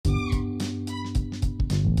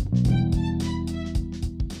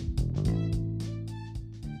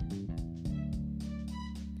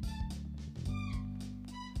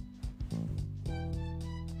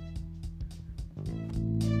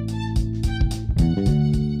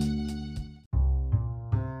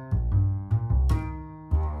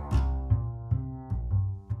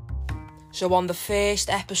So on the first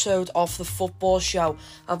episode of the football show,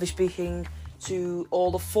 I'll be speaking to all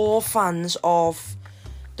the 4 fans of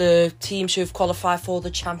the teams who've qualified for the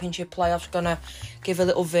Championship playoffs. Gonna give a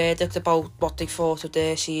little verdict about what they thought of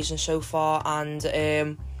their season so far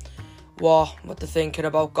and what they're thinking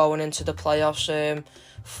about going into the playoffs,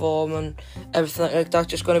 form and everything like that.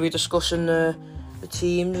 Just going to be discussing the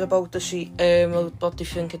teams about what they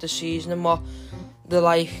think of the season and what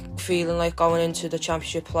they're feeling like going into the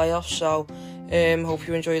Championship playoffs. So hope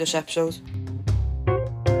you enjoy this episode.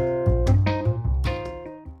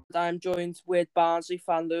 I'm joined with Barnsley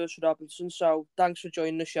fan Lewis Robinson, so thanks for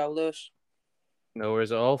joining the show, Lewis. No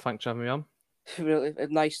worries at all, thanks for having me on. Really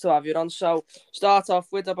nice to have you on. So start off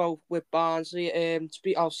with Barnsley. It's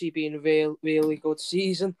obviously been a really good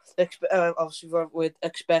season. Obviously we'd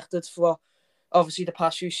expected for obviously the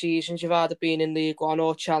past few seasons you've either been in League One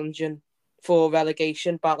or challenging for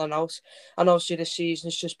relegation, battling out, and obviously this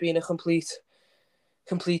season's just been a complete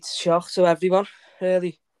shock to everyone,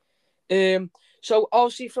 really. So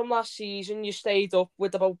obviously from last season you stayed up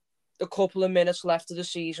with about a couple of minutes left of the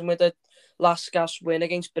season with a last gasp win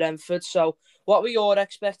against Brentford. So what were your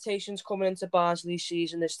expectations coming into Barnsley's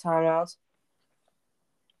season this time out?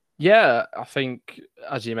 Yeah, I think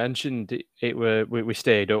as you mentioned, we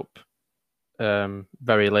stayed up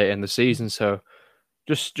very late in the season, so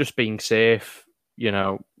just being safe,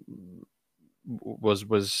 was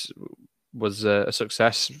a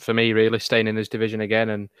success for me. Really, staying in this division again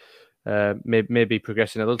and maybe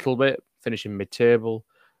progressing a little bit, finishing mid-table,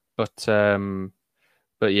 but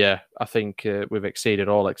yeah, I think we've exceeded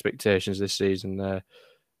all expectations this season,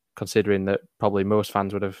 considering that probably most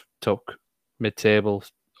fans would have took mid-table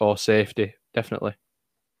or safety, definitely.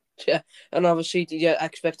 Yeah, and obviously your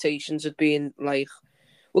expectations had been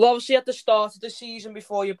obviously at the start of the season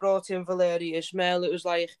before you brought in Valeri Ismail, it was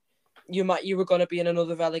you were going to be in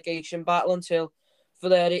another relegation battle until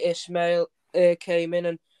Valeri Ismail came in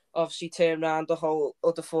and obviously turned around the whole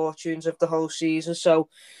other fortunes of the whole season. So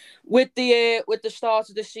with the start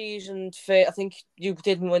of the season, I think you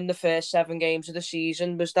didn't win the first 7 games of the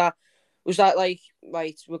season. Was that like,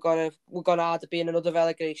 right, we're gonna either be in another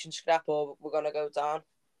relegation scrap or we're gonna go down?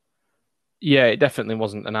 Yeah, it definitely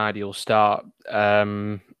wasn't an ideal start.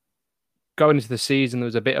 Going into the season, there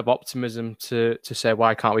was a bit of optimism to say,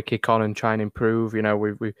 why can't we kick on and try and improve?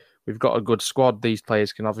 We've got a good squad. These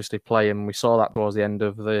players can obviously play, and we saw that towards the end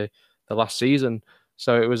of the last season.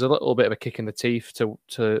 So it was a little bit of a kick in the teeth to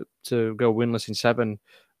go winless in 7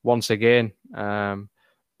 once again.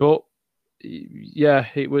 But yeah,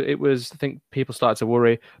 it was. I think people started to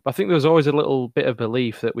worry, but I think there was always a little bit of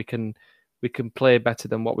belief that we can play better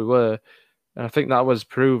than what we were. And I think that was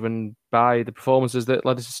proven by the performances that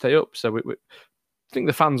led us to stay up. So I think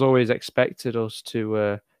the fans always expected us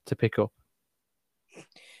to pick up.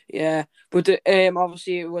 Yeah, but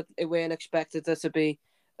obviously it weren't expected it to be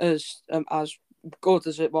as good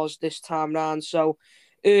as it was this time round. So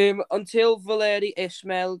until Valeri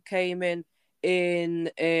Ismail came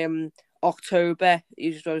in October,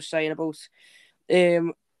 he was saying about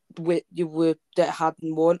that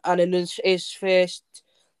hadn't won, and in his first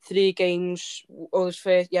 3 games, or his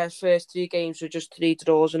first 3 games were just 3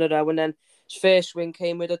 draws in a row, and then his first win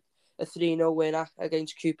came with a 3-0 winner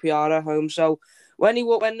against QPR at home. So when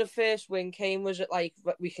the first win came, was it like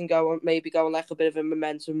we can go on like a bit of a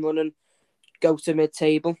momentum run and go to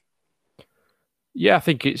mid-table? Yeah, I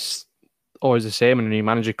think it's always the same when a new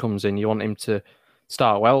manager comes in. You want him to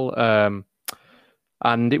start well.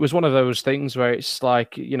 And it was one of those things where it's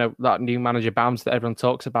like, that new manager bounce that everyone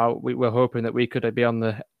talks about. We were hoping that we could be on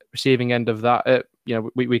the receiving end of that.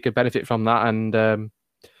 We could benefit from that. And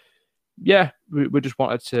we just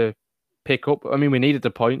wanted to pick up. I mean, we needed the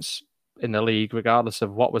points in the league, regardless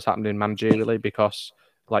of what was happening managerially, because,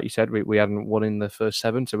 like you said, we hadn't won in the first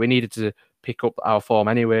 7. So we needed to pick up our form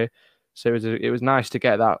anyway. So it was nice to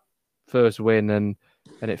get that first win and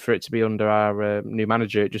for it to be under our new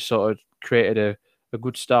manager. It just sort of created a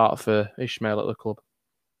good start for Ismail at the club.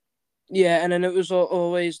 Yeah, and then it was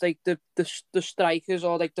always like the strikers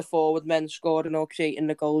or like the forward men scoring or creating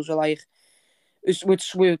the goals are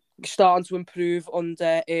which we're starting to improve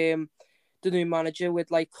under the new manager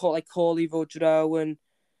with like Cauley Woodrow and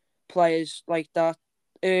players like that.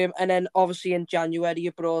 And then obviously in January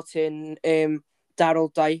you brought in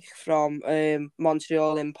Daryl Dike from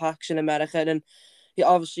Montreal Impacts in America, and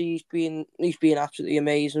he's been absolutely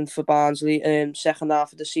amazing for Barnsley second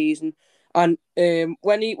half of the season. And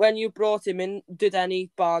when you brought him in, did any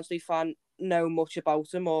Barnsley fan know much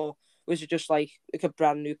about him, or was it just like a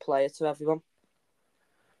brand new player to everyone?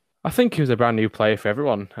 I think he was a brand new player for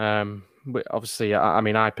everyone. Obviously, I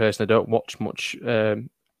mean, I personally don't watch much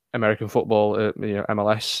American football,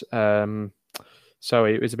 MLS. So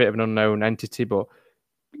it was a bit of an unknown entity, but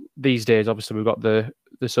these days, obviously, we've got the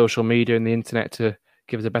social media and the internet to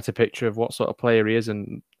give us a better picture of what sort of player he is.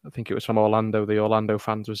 And I think it was from Orlando. The Orlando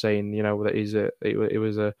fans were saying, that it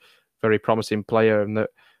was a very promising player, and that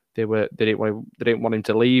they didn't want him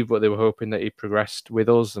to leave, but they were hoping that he progressed with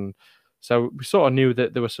us. And so we sort of knew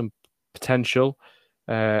that there was some potential.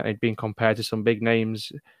 He'd been compared to some big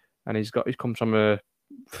names, and he comes from a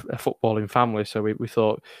footballing family. So we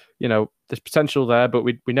thought, there's potential there, but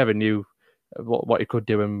we never knew what he could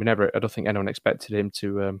do, and I don't think anyone expected him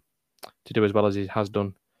to do as well as he has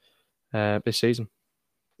done this season.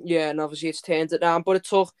 Yeah, and obviously it's turned it around, but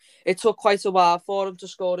it took quite a while for him to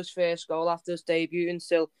score his first goal after his debut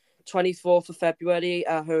until 24th of February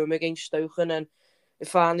at home against Stoke, and he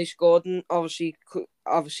finally scored. And obviously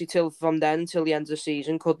till the end of the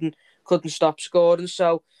season, couldn't stop scoring.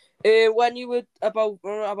 So when you were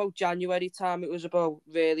about January time, it was about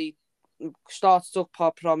really started to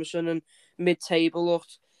look promising, and mid-table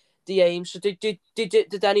looked the aim. So did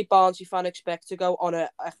any Barnsley fan expect to go on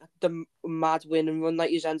the mad winning run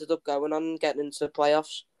that he's ended up going on and getting into the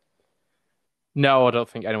playoffs? No, I don't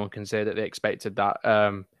think anyone can say that they expected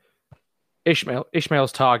that.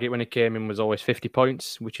 Ishmael's target when he came in was always 50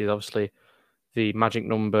 points, which is obviously the magic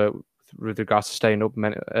number with regards to staying up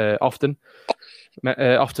often.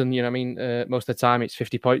 Most of the time it's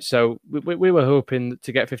 50 points. So we were hoping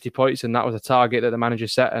to get 50 points, and that was a target that the manager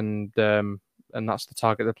set, and that's the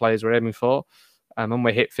target the players were aiming for. And when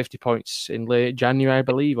we hit 50 points in late January, I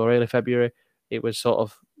believe, or early February, it was sort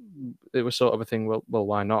of a thing. Well,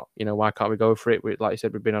 why not? Why can't we go for it? Like I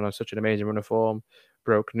said, we've been on such an amazing run of form,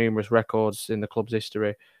 broke numerous records in the club's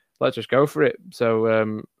history. Let's just go for it.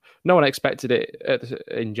 So no one expected it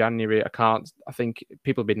in January. I think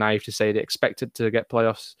people would be naive to say they expected to get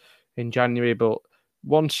playoffs in January, but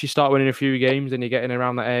once you start winning a few games and you're getting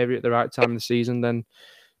around that area at the right time of the season, then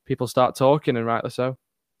people start talking, and rightly so.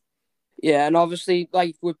 Yeah, and obviously,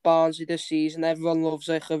 like with Barnsley this season, everyone loves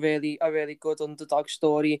a really good underdog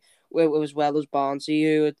story, as well as Barnsley,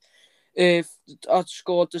 who had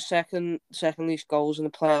scored the second least goals in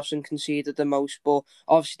the playoffs and conceded the most. But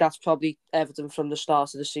obviously, that's probably evident from the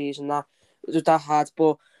start of the season that had.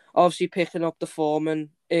 But obviously, picking up the form and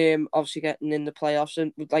obviously getting in the playoffs,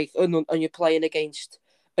 and you're playing against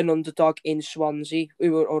an underdog in Swansea,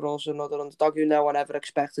 who are also another underdog who no one ever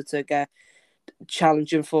expected to get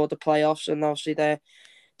challenging for the playoffs, and obviously they're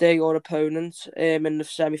your opponent in the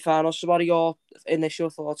semi-finals. So what are your initial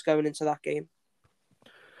thoughts going into that game?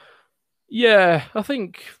 Yeah, I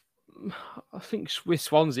think with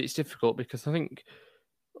Swansea it's difficult, because I think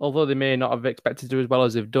although they may not have expected to do as well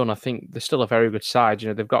as they've done, I think they're still a very good side.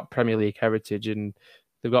 They've got Premier League heritage and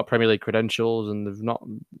they've got Premier League credentials, and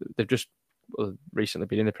they've just recently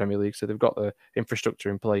been in the Premier League, so they've got the infrastructure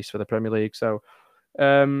in place for the Premier League. So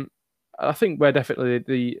I think we're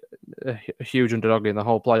definitely a huge underdog in the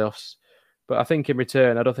whole playoffs. But I think in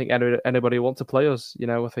return, I don't think anybody wants to play us.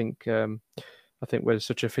 I think we're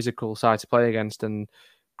such a physical side to play against, and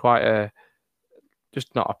quite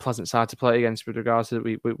just not a pleasant side to play against, with regards to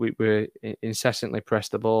we incessantly press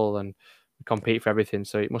the ball and we compete for everything.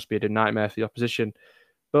 So it must be a nightmare for the opposition.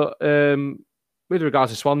 But with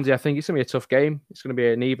regards to Swansea, I think it's going to be a tough game. It's going to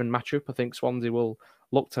be an even matchup. I think Swansea will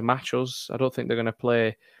look to match us. I don't think they're going to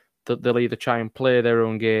play. They'll either try and play their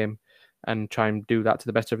own game and try and do that to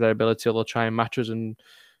the best of their ability, or they'll try and match us and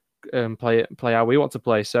play how we want to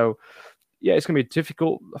play. So yeah, it's going to be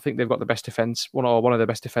difficult. I think they've got the best defense, one of the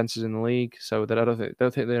best defenses in the league. So that I don't think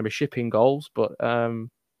they're going to be shipping goals. But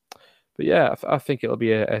yeah, I think it'll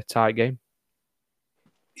be a tight game.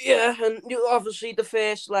 Yeah, and obviously the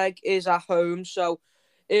first leg is at home. So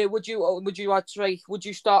would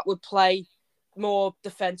you start with play more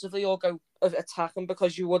defensively or go attacking,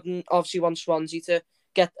 because you wouldn't obviously want Swansea to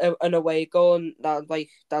get an away goal, and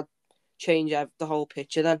that change the whole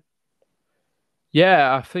picture then?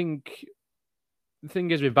 Yeah, I think the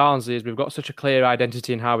thing is with Barnsley is we've got such a clear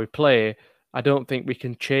identity in how we play. I don't think we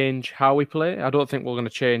can change how we play. I don't think we're going to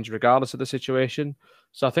change regardless of the situation.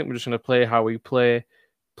 So I think we're just going to play how we play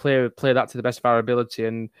that to the best of our ability.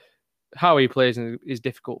 And how he plays is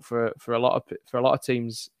difficult for a lot of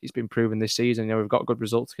teams. He's been proven this season. We've got good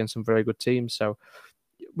results against some very good teams. So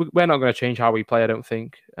we're not going to change how we play, I don't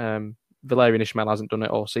think. Valérien Ismaël hasn't done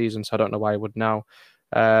it all season, so I don't know why he would now.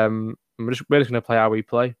 We're just going to play how we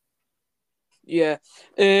play. Yeah,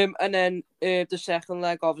 and then the second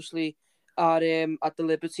leg obviously at the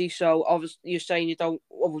Liberty. So obviously you're saying you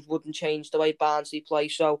wouldn't change the way Barnsley play.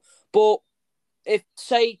 So, but if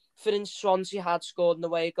say for instance Swansea had scored an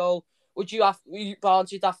away goal, would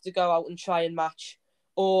Barnsley'd have to go out and try and match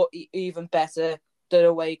or even better, their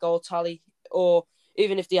away goal tally, or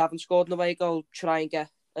even if they haven't scored an away goal, try and get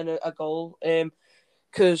a goal.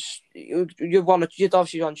 Because you'd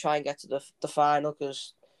obviously want to try and get to the final,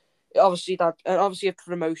 because obviously a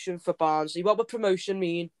promotion for Barnsley. What would promotion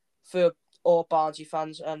mean for all Barnsley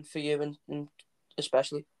fans and for you and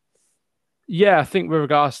especially? Yeah, I think with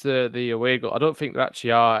regards to the away goal, I don't think there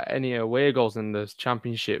actually are any away goals in the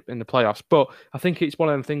championship in the playoffs. But I think it's one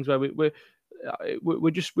of them things where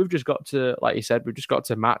we've just got to, like you said, we've just got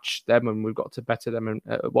to match them and we've got to better them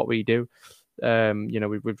at what we do.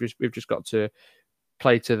 We've just got to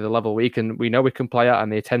play to the level we know we can play at,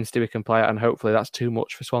 and the intensity we can play at, and hopefully that's too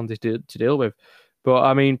much for Swansea to deal with. But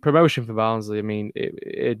I mean, promotion for Barnsley, I mean,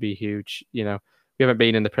 it'd be huge. We haven't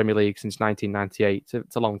been in the Premier League since 1998.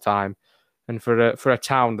 It's a long time. And for a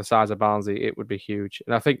town the size of Barnsley, it would be huge.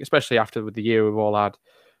 And I think, especially after with the year we've all had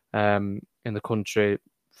in the country,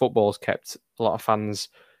 football's kept a lot of fans.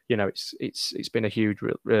 It's been a huge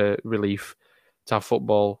relief to have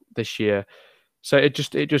football this year. So it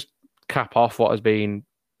just cap off what has been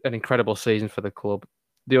an incredible season for the club.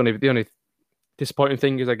 The only disappointing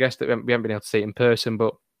thing is, I guess, that we haven't been able to see it in person.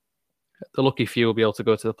 But the lucky few will be able to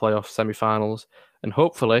go to the playoff semi-finals and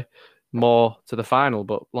hopefully more to the final,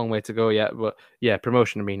 but long way to go yet. But yeah,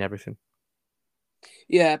 promotion would mean everything.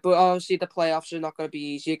 Yeah, but obviously the playoffs are not going to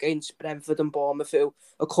be easy against Brentford and Bournemouth, who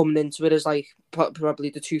are coming into it as like probably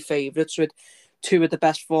the two favourites with two of the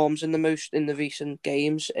best forms in the recent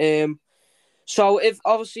games. So if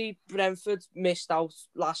obviously Brentford missed out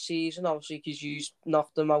last season, obviously because you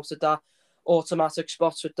knocked them out of that automatic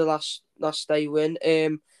spot with the last day win.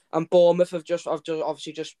 And Bournemouth have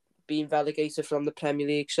obviously just been relegated from the Premier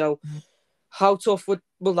League. So how tough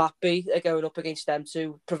will that be going up against them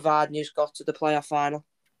two, providing you've got to the playoff final?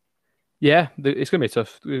 Yeah, it's going to be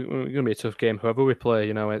tough. It's going to be a tough game. Whoever we play,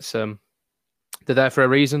 it's they're there for a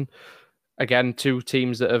reason. Again, two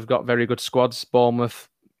teams that have got very good squads. Bournemouth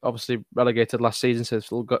obviously relegated last season, so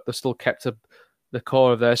they've still kept the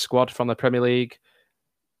core of their squad from the Premier League.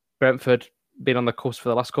 Brentford been on the cusp for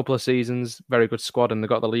the last couple of seasons, very good squad, and they've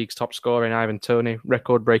got the league's top scorer in Ivan Toney,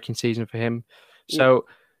 record-breaking season for him. So,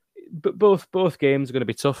 but both games are going to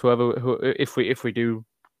be tough. If we do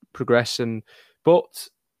progress, but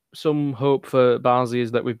some hope for Barnsley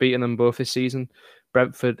is that we've beaten them both this season.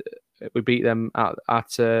 Brentford, we beat them at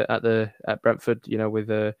Brentford, with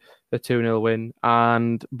a 2-0 win,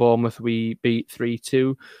 and Bournemouth we beat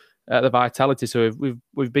 3-2 at the Vitality. So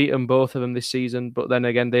we've beaten both of them this season, but then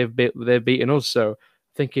again they've beaten us. So I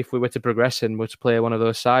think if we were to progress and were to play one of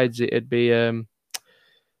those sides, it'd be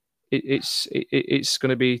it's going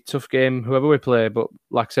to be a tough game whoever we play. But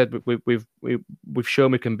like I said, we've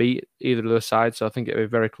shown we can beat either of those sides. So I think it'll be a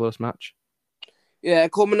very close match. Yeah,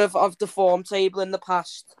 coming of the form table in the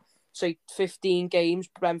past, say 15 games,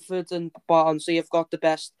 Brentford and Barnsley have got the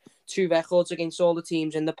best two records against all the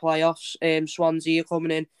teams in the playoffs. Swansea are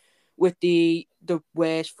coming in with the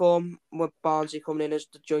worst form, with Barnsley coming in as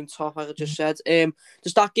the joint top, like I just said.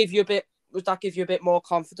 Does that give you a bit more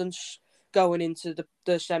confidence going into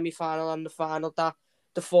the semi-final and the final, that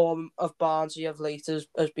the form of Barnsley of late has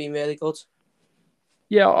been really good?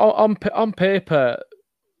 Yeah, on paper,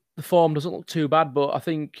 the form doesn't look too bad, but I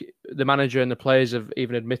think the manager and the players have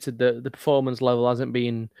even admitted that the performance level hasn't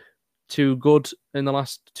been too good in the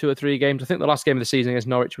last 2 or 3 games. I think the last game of the season against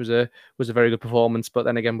Norwich was a very good performance, but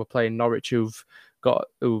then again we're playing Norwich who've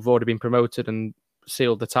already been promoted and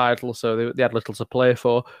sealed the title, so they had little to play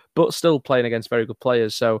for, but still playing against very good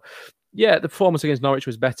players. So yeah, the performance against Norwich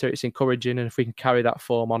was better. It's encouraging, and if we can carry that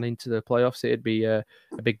form on into the playoffs, it'd be a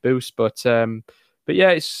big boost. But yeah,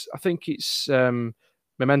 I think it's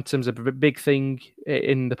momentum's a big thing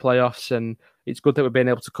in the playoffs, and it's good that we've been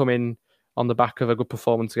able to come in on the back of a good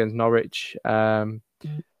performance against Norwich, and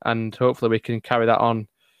hopefully we can carry that on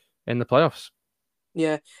in the playoffs.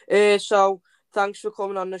 Yeah. So thanks for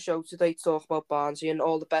coming on the show today to talk about Barnsley, and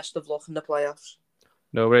all the best of luck in the playoffs.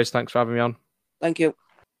 No worries. Thanks for having me on. Thank you.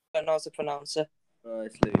 I don't know how to pronounce it.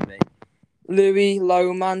 It's Louis, mate. Louis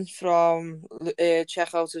Lohman from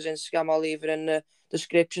check out his Instagram. I'll leave it in the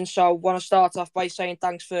description. So I want to start off by saying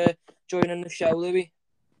thanks for joining the show, Louis.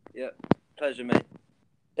 Yeah, pleasure, mate.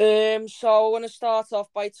 So I want to start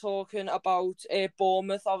off by talking about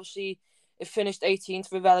Bournemouth. Obviously, it finished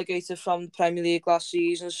 18th, with relegated from the Premier League last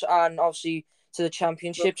season, and obviously to the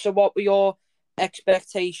Championship. So what were your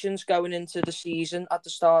expectations going into the season at the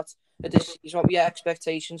start of this season? What were your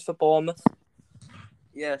expectations for Bournemouth?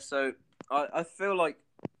 Yeah, so I feel like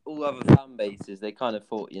all other fan bases, they kind of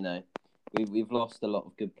thought, we've lost a lot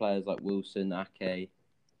of good players like Wilson, Ake.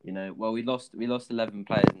 We lost 11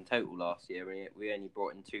 players in total last year. We only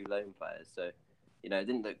brought in 2 loan players, so it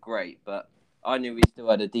didn't look great, but I knew we still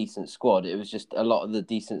had a decent squad. It was just a lot of the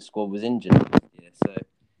decent squad was injured this year, so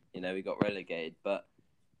we got relegated. But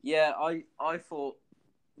yeah, I thought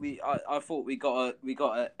I thought we got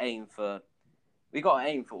to aim for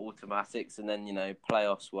automatics, and then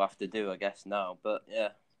playoffs we'll have to do, I guess, now. But yeah.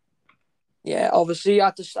 Yeah, when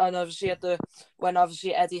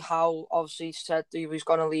Eddie Howe obviously said he was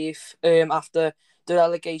going to leave after the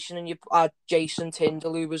relegation, and you had Jason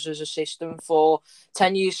Tyndall, who was his assistant for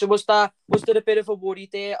 10 years. So was there a bit of a worry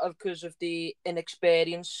there because of the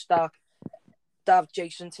inexperience that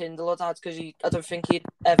Jason Tyndall had, because I don't think he'd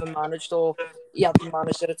ever managed, or he hadn't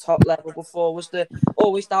managed at a top level before? Was there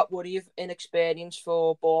always that worry of inexperience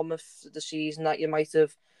for Bournemouth the season that you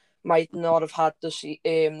might not have had the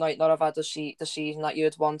season that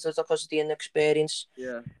you'd wanted because of the inexperience?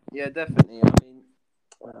 Yeah, definitely.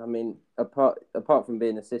 I mean, apart from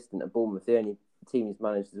being assistant at Bournemouth, the only team he's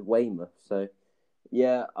managed is Weymouth. So,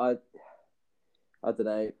 yeah, I don't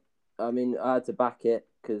know. I mean, I had to back it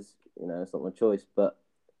because it's not my choice, but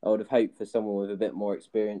I would have hoped for someone with a bit more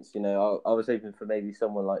experience. I was hoping for maybe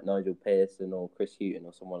someone like Nigel Pearson or Chris Hughton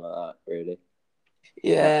or someone like that, really.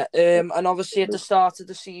 Yeah, and obviously at the start of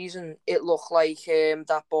the season, it looked like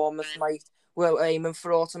that Bournemouth were aiming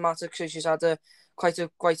for automatics, because she's had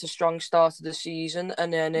quite a strong start of the season,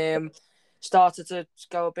 and then started to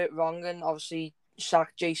go a bit wrong, and obviously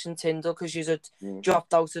sacked Jason Tyndall because she's had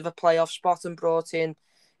dropped out of a playoff spot and brought in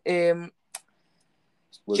Jason.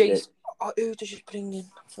 Who did she bring in?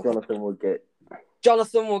 Jonathan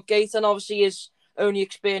Woodgate, and obviously his only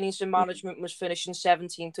experience in management was finishing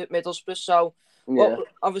 17th at Middlesbrough. So,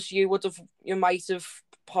 obviously you might have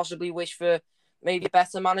possibly wished for maybe a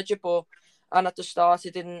better manager, and at the start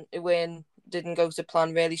it didn't go to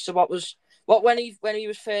plan really. So when he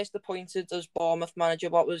was first appointed as Bournemouth manager,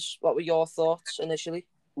 what were your thoughts initially?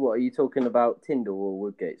 What are you talking about, Tyndall or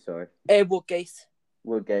Woodgate? Sorry,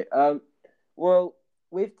 Woodgate. Well,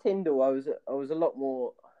 with Tyndall, I was a lot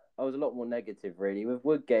more negative really. With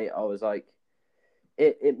Woodgate, I was like,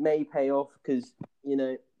 it may pay off, because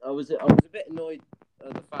I was a bit annoyed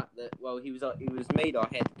at the fact that he was made our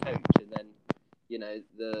head coach, and then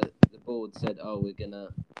the board said, oh, we're gonna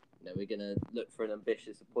look for an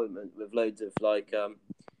ambitious appointment with loads of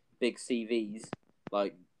big CVs,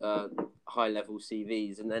 high level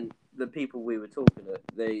CVs, and then the people we were talking to,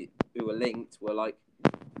 who were linked, were like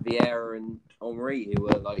Vieira and Henry, who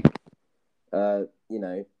were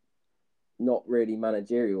not really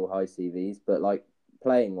managerial high CVs, but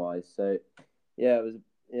playing wise. So I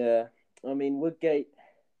mean, Woodgate,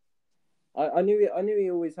 I knew he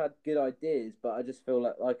always had good ideas, but I just feel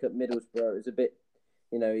like at Middlesbrough it was a bit,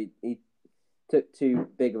 he took too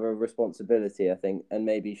big of a responsibility, I think, and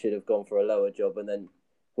maybe should have gone for a lower job and then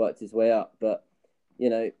worked his way up. But I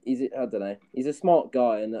don't know, he's a smart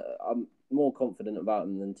guy, and I'm more confident about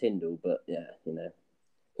him than Tyndall. But and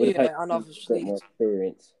obviously a bit more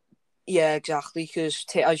experience. Yeah, exactly. Because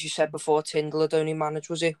as you said before, Tyndall had only managed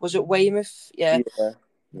was it Weymouth? Yeah.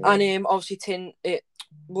 And obviously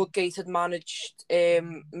Woodgate had managed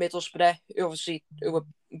Middlesbrough, who were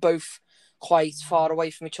both quite far away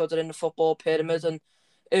from each other in the football pyramid,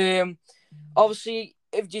 and obviously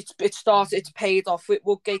it's paid off with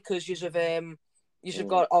Woodgate, because you've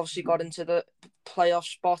got into the playoff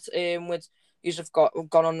spot with. You've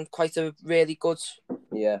gone on quite a really good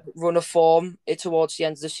run of form towards the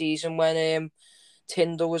end of the season when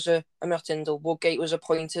Woodgate was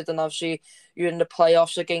appointed, and obviously you're in the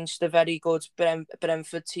playoffs against a very good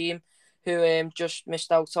Brentford team who just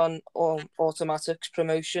missed out on automatics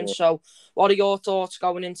promotion. Yeah. So what are your thoughts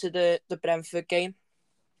going into the Brentford game?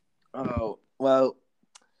 Oh, well,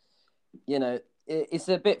 it's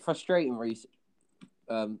a bit frustrating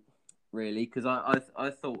really, because I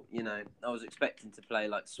thought, I was expecting to play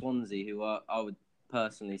like Swansea, who I would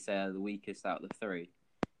personally say are the weakest out of the three.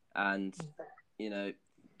 And,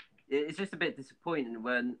 it's just a bit disappointing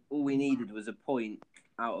when all we needed was a point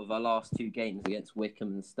out of our last two games against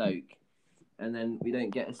Wickham and Stoke. And then we don't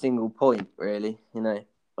get a single point, really. I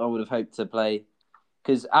would have hoped to play,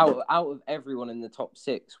 because out of everyone in the top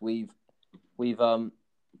six, we've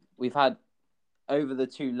had, over the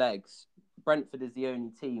two legs, Brentford is the only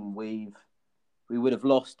team we would have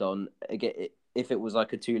lost on again if it was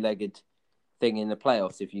like a two-legged thing in the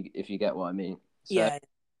playoffs. If you get what I mean. So,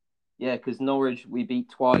 yeah, because Norwich we beat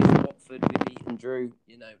twice, Watford we beat and drew.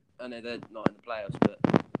 I know they're not in the playoffs, but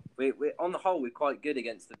we're on the whole we're quite good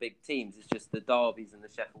against the big teams. It's just the derbies and the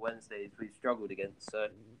Sheffield Wednesdays we've struggled against. So,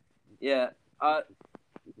 yeah,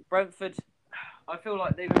 Brentford, I feel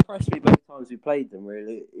like they've impressed me both times we played them.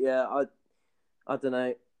 Really, yeah, I don't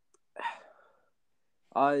know.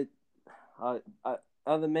 I at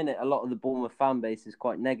the minute, a lot of the Bournemouth fan base is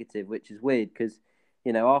quite negative, which is weird because,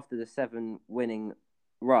 after the 7 winning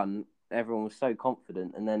run, everyone was so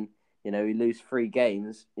confident, and then, we lose 3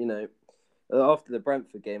 games. After the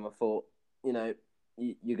Brentford game, I thought,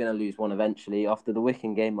 you're going to lose one eventually. After the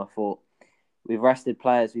Wycombe game, I thought, we've rested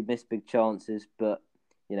players, we've missed big chances, but,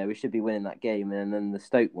 we should be winning that game. And then the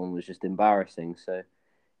Stoke one was just embarrassing. So,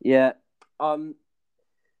 yeah, I'm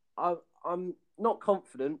not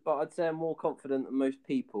confident, but I'd say I'm more confident than most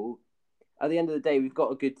people. At the end of the day, we've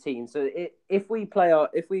got a good team. So if we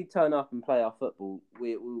turn up and play our football,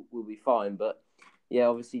 we'll be fine. But yeah,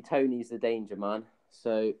 obviously Tony's the danger man.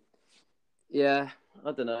 So yeah,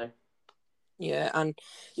 I don't know. Yeah, and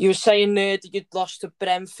you were saying there that you'd lost to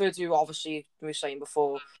Brentford, who obviously, we were saying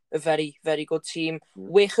before, a very, very good team.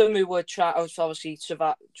 Wycombe, who were trying to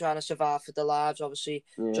survive for their lives, obviously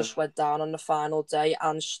just went down on the final day.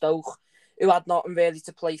 And Stoke, who had nothing really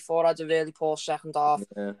to play for, had a really poor second half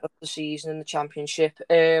of the season in the Championship.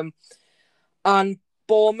 And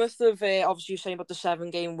Bournemouth have, obviously, you're saying about the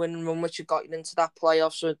 7-game winning run, which had got you into that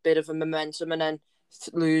playoff, so a bit of a momentum, and then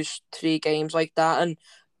lose 3 games like that. And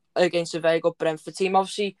against a very good Brentford team,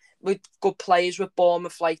 obviously with good players with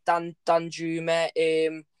Bournemouth like Dan Juma,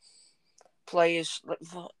 players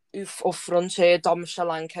like up front here, Dom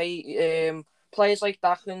Solanke, players like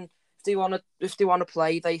that, and if they want to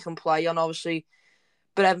play, they can play. And obviously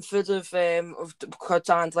Brentford have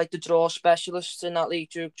turned like the draw specialists in that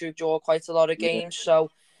league. Draw quite a lot of games.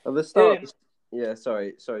 So at the start,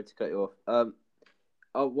 sorry to cut you off.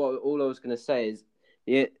 All I was going to say is,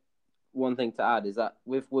 one thing to add is that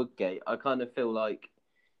with Woodgate, I kind of feel like,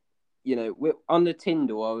 under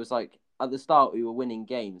Tyndall, I was like, at the start we were winning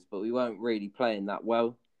games, but we weren't really playing that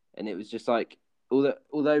well. And it was just like,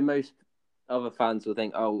 although most other fans will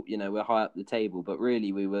think, oh, we're high up the table, but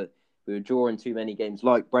really we were drawing too many games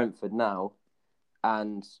like Brentford now.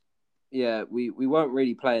 And yeah, we weren't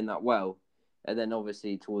really playing that well. And then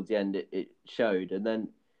obviously towards the end it showed. And then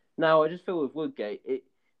now I just feel with Woodgate,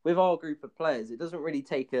 with our group of players, it doesn't really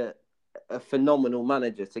take a phenomenal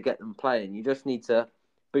manager to get them playing. You just need to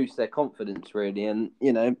boost their confidence, really. And,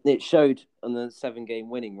 it showed on the 7-game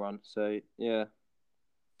winning run. So, yeah.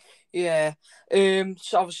 Yeah.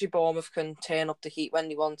 So obviously Bournemouth can turn up the heat when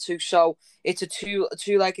they want to. So it's a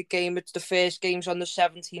two-legged game. It's the first game's on the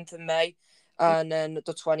 17th of May, and then the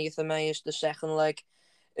 20th of May is the second leg.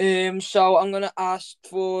 So I'm going to ask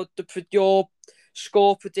for your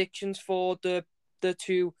score predictions for the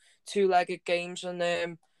two-legged games,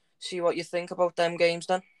 and see what you think about them games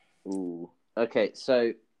then. Ooh. Okay,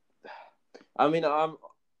 so I mean, I'm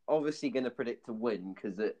obviously going to predict a win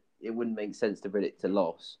because it wouldn't make sense to predict a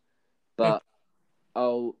loss. But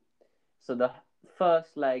so the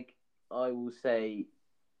first leg, I will say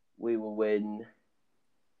we will win.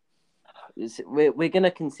 We're going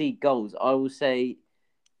to concede goals. I will say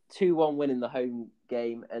 2-1 win in the home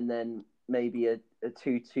game, and then maybe a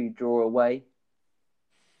 2-2 draw away.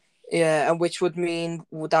 Yeah, and which would mean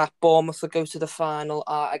that Bournemouth would go to the final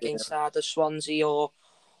against either Swansea or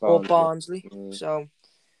Barnsley. So,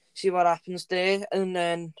 see what happens there. And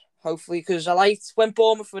then, hopefully, because I liked when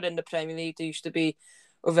Bournemouth were in the Premier League, they used to be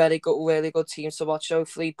a really good team to watch.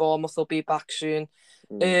 Hopefully, Bournemouth will be back soon.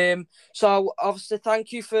 So, obviously,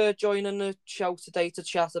 thank you for joining the show today to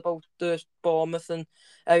chat about the Bournemouth and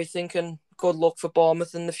everything, and good luck for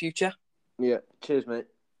Bournemouth in the future. Yeah, cheers, mate.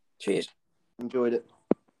 Cheers. Enjoyed it.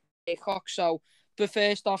 So, but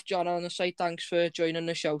first off, John, I want to say thanks for joining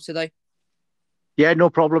the show today. Yeah, no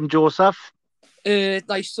problem, Joseph.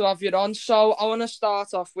 Nice to have you on. So, I want to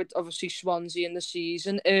start off with obviously Swansea in the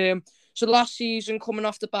season. So last season, coming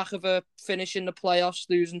off the back of a finish in the playoffs,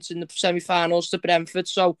 losing in the semi-finals to Brentford.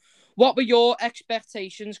 So, what were your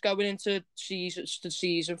expectations going into the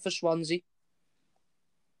season for Swansea?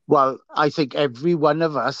 Well, I think every one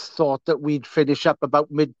of us thought that we'd finish up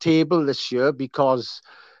about mid-table this year because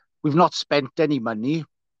we've not spent any money.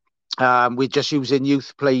 We're just using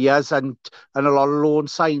youth players and a lot of loan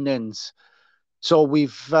signings. So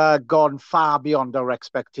we've gone far beyond our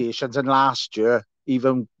expectations. And last year,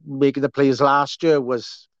 even making the players last year,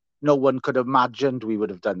 no one could have imagined we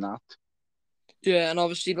would have done that. Yeah, and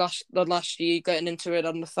obviously last year getting into it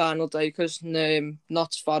on the final day because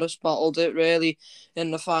Notts Forest bottled it really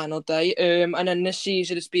in the final day. And then this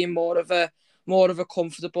season it's been more of a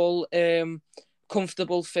comfortable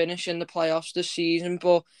finish in the playoffs this season.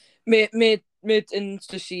 But mid into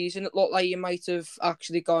the season, it looked like you might have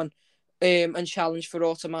actually gone and challenged for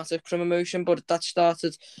automatic promotion, but that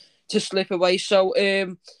started to slip away. So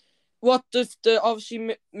what the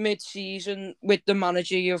obviously mid-season with the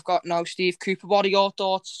manager you've got now, Steve Cooper, what are your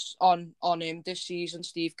thoughts on him this season,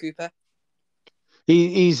 Steve Cooper?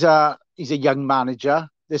 He's a young manager.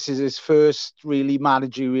 This is his first really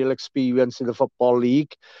managerial experience in the Football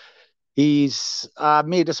League. He's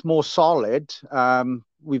made us more solid.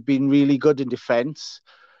 We've been really good in defence.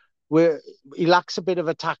 He lacks a bit of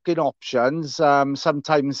attacking options.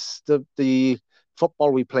 Sometimes the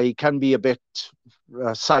football we play can be a bit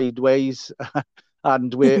sideways,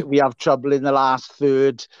 and we have trouble in the last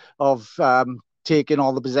third of taking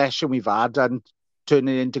all the possession we've had and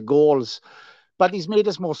turning it into goals. But he's made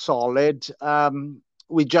us more solid.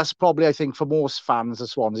 We just probably, I think, for most fans of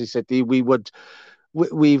Swansea City, we've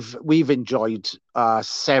enjoyed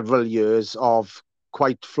several years of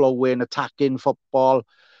quite flowing, attacking football,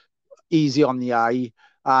 easy on the eye,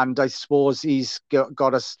 and I suppose he's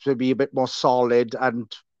got us to be a bit more solid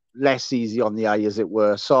and less easy on the eye, as it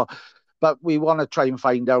were. So, but we want to try and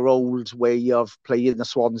find our old way of playing, the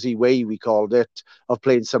Swansea way, we called it, of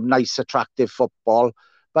playing some nice, attractive football.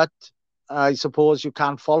 But I suppose you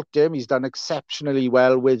can't fault him. He's done exceptionally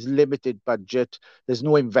well with limited budget. There's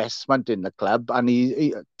no investment in the club. And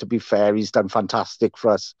he, to be fair, he's done fantastic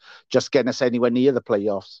for us, just getting us anywhere near the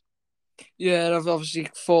playoffs. Yeah, obviously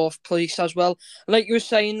fourth place as well. Like you were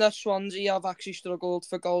saying, that Swansea have actually struggled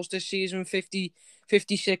for goals this season,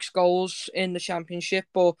 56 goals in the Championship.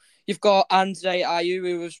 But you've got Andre Ayew,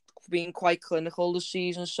 who has been quite clinical this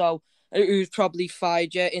season, so who's probably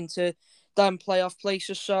fired you into them playoff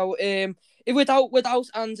places. So, without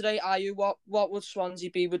Andre Ayew, what would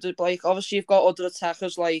Swansea be? Would it like, obviously you've got other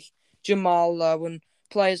attackers like Jamal Lowe and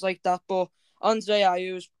players like that, but Andre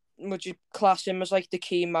Ayew, would you class him as like the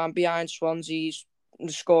key man behind Swansea's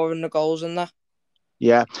scoring the goals and that?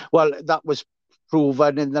 Yeah, well, that was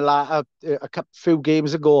proven in the few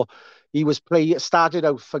games ago. He started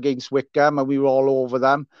out against Wickham, and we were all over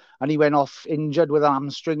them, and he went off injured with an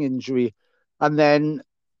hamstring injury, and then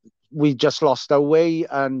we just lost our way,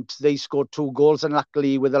 and they scored 2 goals, and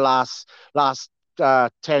luckily with the last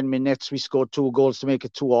 10 minutes we scored 2 goals to make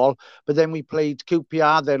it 2-2. But then we played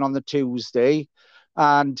QPR then on the Tuesday,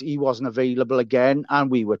 and he wasn't available again, and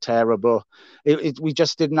we were terrible. We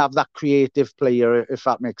just didn't have that creative player, if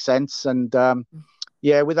that makes sense. And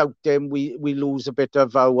yeah, without him, we lose a bit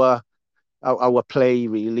of our play,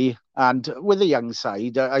 really. And with the young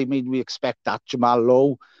side, I mean, we expect that. Jamal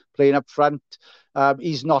Lowe playing up front.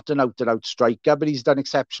 He's not an out-and-out striker, but he's done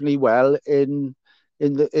exceptionally well in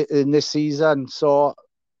this season. So,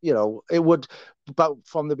 you know, but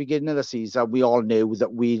from the beginning of the season, we all knew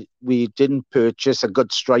that we didn't purchase a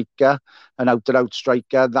good striker, an out-and-out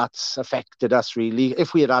striker. That's affected us, really.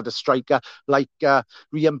 If we had had a striker like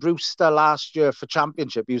Rhian Brewster last year for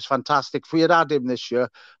Championship, he was fantastic. If we had him this year,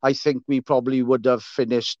 I think we probably would have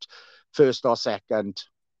finished first or second.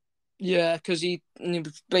 Yeah, because he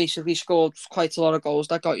basically scored quite a lot of goals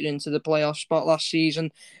that got you into the playoff spot last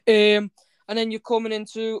season. And then you're coming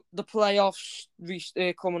into the playoffs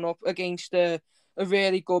coming up against a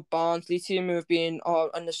really good Barnsley team who have been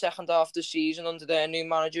in the second half of the season under their new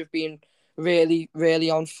manager have been really, really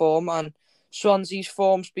on form. And Swansea's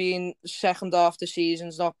form's been second half of the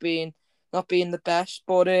season's not being the best.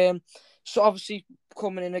 But so obviously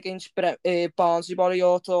coming in against Barnsley, what are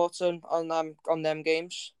your thoughts on them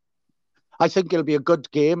games? I think it'll be a good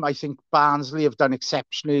game. I think Barnsley have done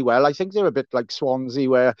exceptionally well. I think they're a bit like Swansea,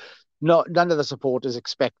 where none of the supporters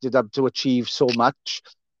expected them to achieve so much,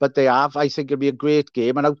 but they have. I think it'll be a great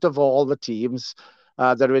game. And out of all the teams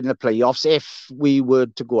that are in the playoffs, if we were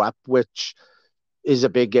to go up, which is a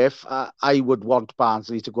big if, I would want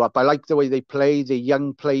Barnsley to go up. I like the way they play. They're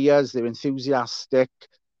young players. They're enthusiastic.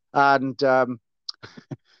 And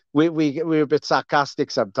we're a bit sarcastic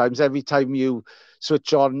sometimes. Every time you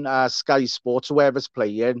switch on Sky Sports, whoever's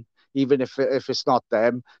playing, even if it's not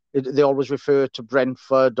them, they always refer to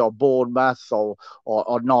Brentford or Bournemouth or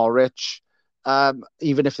Norwich,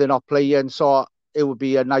 even if they're not playing. So it would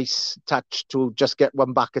be a nice touch to just get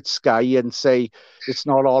one back at Sky and say it's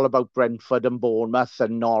not all about Brentford and Bournemouth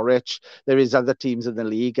and Norwich. There is other teams in the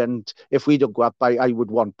league, and if we don't go up, I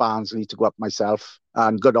would want Barnsley to go up myself,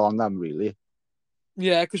 and good on them, really.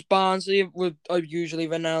 Yeah, because Barnsley are usually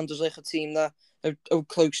renowned as like a team that are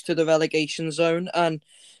close to the relegation zone, and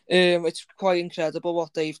it's quite incredible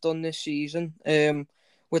what they've done this season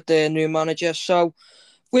with their new manager. So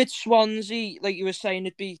with Swansea, like you were saying,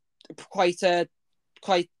 it'd be quite a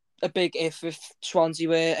big if Swansea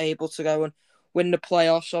were able to go and win the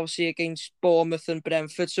playoffs, obviously against Bournemouth and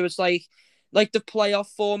Brentford. So it's like the playoff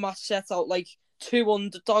format set out like 2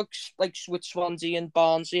 underdogs, like with Swansea and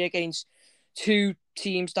Barnsley against 2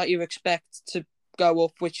 teams that you expect to go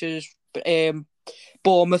up, which is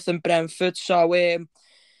Bournemouth and Brentford. So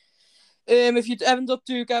If you end up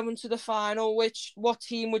going to the final, what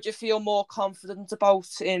team would you feel more confident about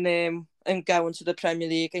in going to the Premier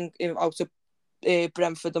League and out of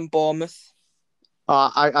Brentford and Bournemouth?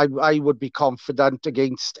 I would be confident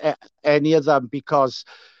against any of them because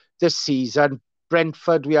this season,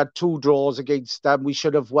 Brentford, we had 2 draws against them. We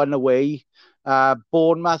should have won away.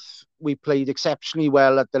 Bournemouth, we played exceptionally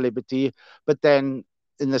well at the Liberty, but then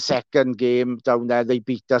in the second game down there, they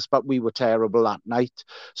beat us, but we were terrible that night.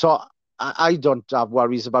 So I don't have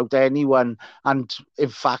worries about anyone. And in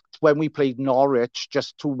fact, when we played Norwich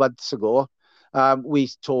just 2 months ago, we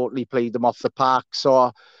totally played them off the park.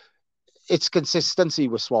 So it's consistency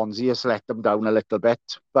with Swansea has let them down a little bit.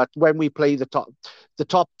 But when we play the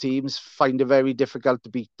top teams find it very difficult to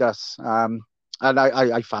beat us. And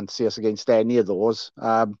I fancy us against any of those.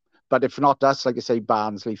 But if not us, like I say,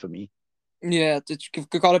 Barnsley for me. Yeah, you've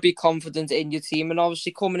got to be confident in your team. And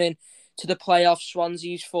obviously coming in to the playoffs,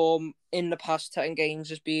 Swansea's form in the past 10 games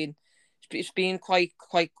has been quite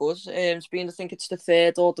good. It's been, I think it's the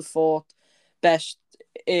 3rd or the 4th best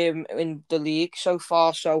in the league so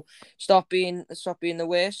far. So it's not being the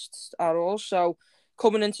worst at all. So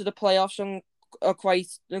coming into the playoffs and quite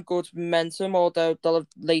a good momentum, although the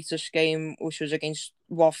latest game, which was against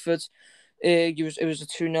Watford, it was a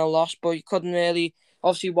 2-0 loss, but you couldn't really.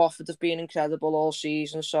 Obviously, Watford have been incredible all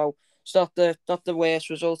season, so it's not the worst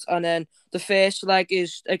result. And then the first leg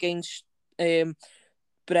is against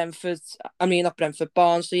Brentford. I mean, not Brentford,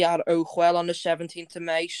 Barnsley at Oakwell on the 17th of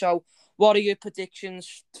May. So, what are your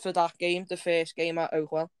predictions for that game, the first game at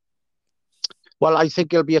Oakwell? Well, I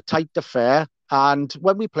think it'll be a tight affair. And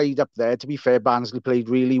when we played up there, to be fair, Barnsley played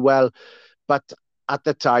really well. But at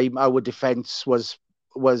the time, our defence was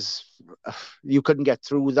you couldn't get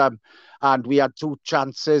through them. And we had 2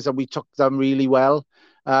 chances and we took them really well.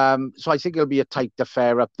 So I think it'll be a tight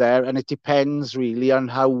affair up there. And it depends really on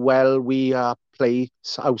how well we play,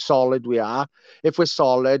 how solid we are. If we're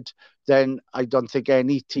solid, then I don't think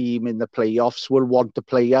any team in the playoffs will want to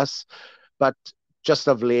play us. But just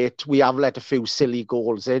of late, we have let a few silly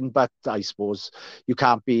goals in, but I suppose you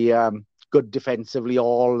can't be good defensively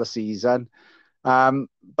all the season. But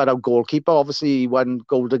our goalkeeper obviously won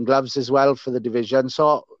Golden Gloves as well for the division.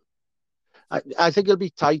 So I think it'll be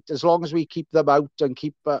tight as long as we keep them out and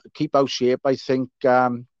keep our shape. I think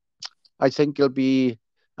it'll be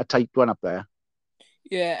a tight one up there.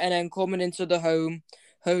 Yeah, and then coming into the home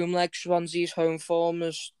leg, Swansea's home form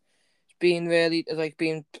has been really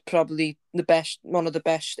been probably one of the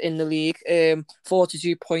best in the league.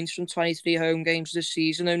 42 points from 23 home games this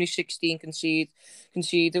season, only 16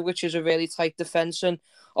 conceded, which is a really tight defence. And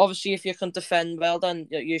obviously, if you can defend well, then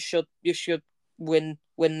you should win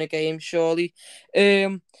the game, surely.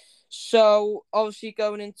 So obviously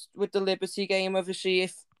going in with the Liberty game, obviously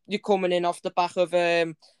if you're coming in off the back of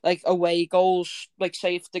away goals, like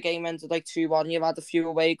say if the game ended 2-1, you've had a few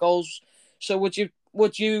away goals. So would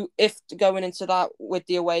you, if going into that with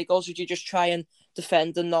the away goals, would you just try and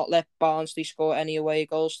defend and not let Barnsley score any away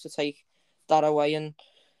goals to take that away and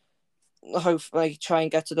hopefully try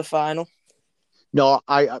and get to the final? No,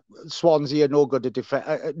 Swansea are no good at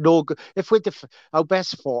defend. No good. If we're our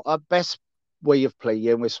best way of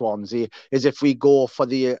playing with Swansea is if we go for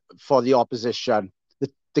the opposition.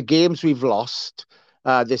 The games we've lost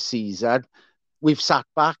this season, we've sat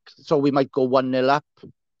back, so we might go 1-0 up,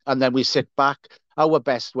 and then we sit back. Our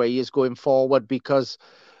best way is going forward because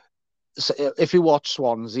if you watch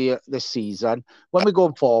Swansea this season, when we're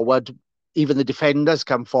going forward, even the defenders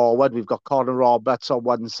come forward. We've got Connor Roberts on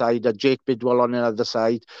one side and Jake Bidwell on the other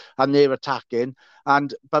side, and they're attacking.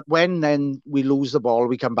 But when then we lose the ball,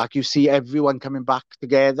 we come back, you see everyone coming back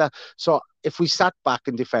together. So if we sat back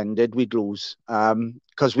and defended, we'd lose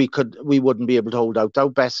because we wouldn't be able to hold out. Our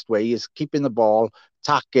best way is keeping the ball,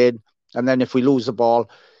 attacking, and then if we lose the ball,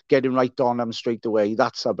 getting right on them straight away.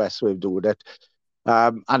 That's our best way of doing it.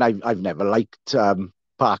 And I've never liked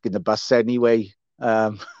parking the bus anyway.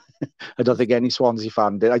 I don't think any Swansea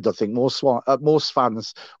fan did. I don't think most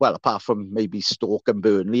fans, well, apart from maybe Stoke and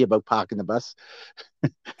Burnley, about parking the bus.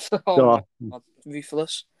 God,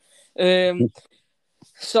 ruthless.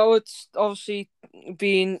 So it's obviously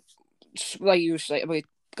been, like you say, about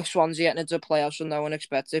Swansea getting into the playoffs and no one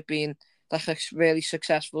expected it being a really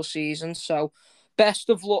successful season. So best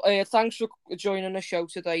of luck. Thanks for joining the show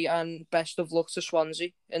today, and best of luck to Swansea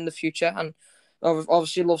in the future. And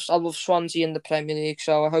obviously, I love Swansea in the Premier League,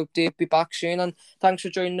 so I hope they'll be back soon. And thanks for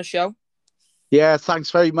joining the show. Yeah, thanks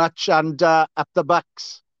very much. And up the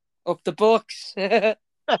Bucks. Up the Bucks.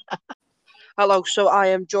 Hello, so I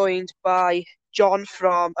am joined by John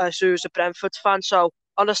from who's a Brentford fan. So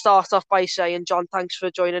I'm going to start off by saying, John, thanks for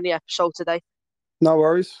joining the episode today. No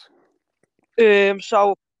worries.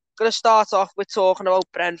 So gonna start off with talking about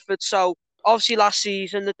Brentford. So obviously last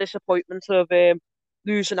season the disappointment of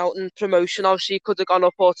losing out in promotion obviously could have gone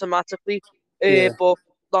up automatically, but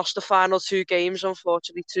lost the final 2 games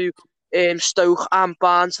unfortunately to Stoke and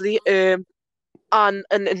Barnsley. And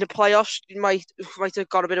in the playoffs, you might have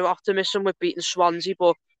got a bit of optimism with beating Swansea,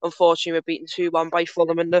 but unfortunately we're beaten 2-1 by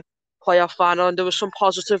Fulham in the playoff final. And there was some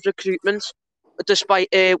positive recruitment, despite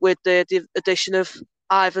with the addition of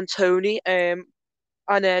Ivan Toney. And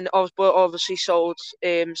then obviously sold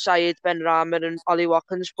Saeed Benrahma and Ollie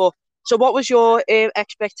Watkins. But so, what was your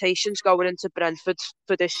expectations going into Brentford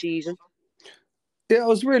for this season? Yeah, I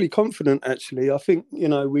was really confident actually. I think we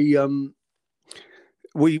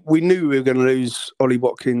knew we were going to lose Ollie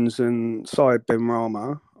Watkins and Saeed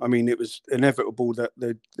Benrahma. I mean, it was inevitable that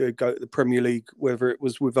they'd go to the Premier League, whether it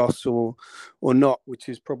was with us or not, which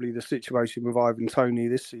is probably the situation with Ivan Toney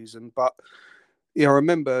this season. But yeah, I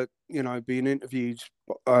remember, being interviewed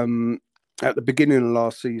at the beginning of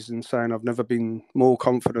last season saying I've never been more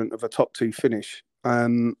confident of a top 2 finish.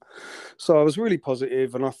 So I was really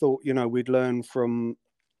positive, and I thought, we'd learn from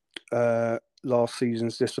last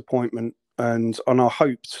season's disappointment, and I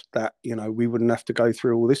hoped that, we wouldn't have to go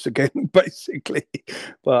through all this again, basically.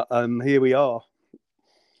 But here we are.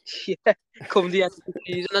 Yeah, come the end of the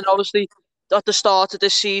season, and obviously at the start of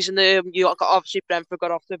this season, obviously Brentford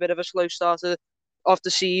got off to a bit of a slow start of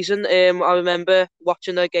the season. I remember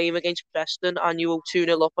watching a game against Preston, and you were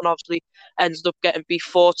 2-0 up, and obviously ended up getting beat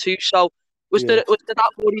 4-2. So was there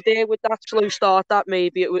that worry there with that slow start that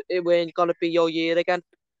maybe it weren't going to be your year again?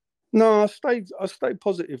 No, I stayed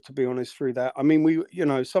positive, to be honest, through that. I mean, we,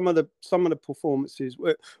 some of the performances.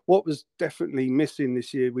 What was definitely missing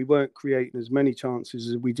this year, we weren't creating as many chances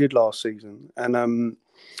as we did last season,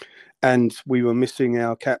 and we were missing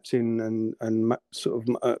our captain and sort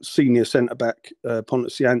of senior centre back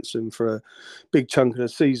Pontus Jansson for a big chunk of the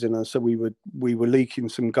season, and so we were leaking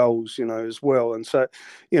some goals, as well. And so,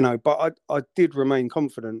 but I did remain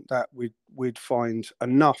confident that we'd find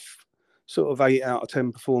enough sort of 8 out of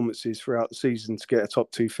 10 performances throughout the season to get a top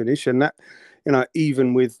 2 finish. And that,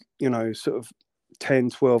 even with, sort of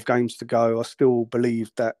 10, 12 games to go, I still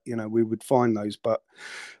believed that, we would find those. But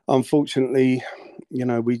unfortunately,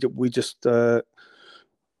 we just,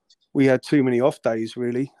 we had too many off days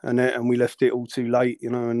really. And we left it all too late,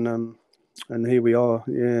 and here we are.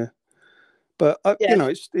 Yeah. But,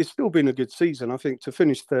 it's still been a good season. I think to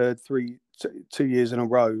finish third 2 years in a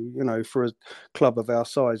row, for a club of our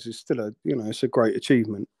size is still it's a great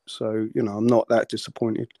achievement. So, I'm not that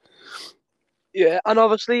disappointed. Yeah, and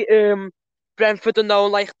obviously, Brentford are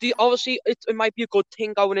known, obviously it might be a good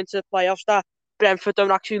thing going into the playoffs that Brentford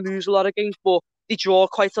don't actually lose a lot of games, but they draw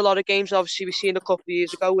quite a lot of games. Obviously, we seen a couple of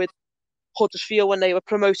years ago with Huddersfield when they were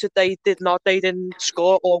promoted, they didn't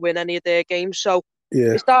score or win any of their games. So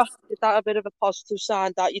yeah, is that a bit of a positive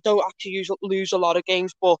sign that you don't actually lose a lot of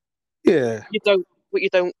games, but yeah, you don't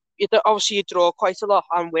obviously you draw quite a lot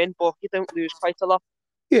and win, but you don't lose quite a lot.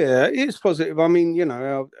 Yeah, it's positive. I mean,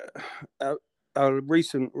 our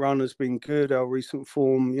recent run has been good. Our recent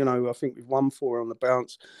form, I think we've won 4 on the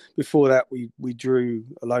bounce. Before that, we drew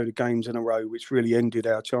a load of games in a row, which really ended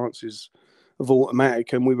our chances of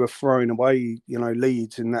automatic, and we were throwing away,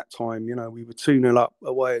 leads in that time. We were 2-0 up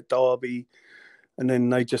away at Derby, and then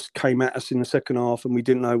they just came at us in the second half, and we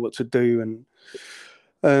didn't know what to do.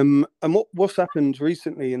 And what's happened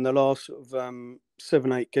recently in the last sort of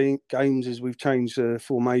 7-8 games is we've changed the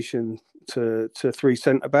formation to 3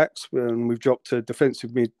 centre backs, and we've dropped a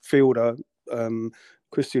defensive midfielder,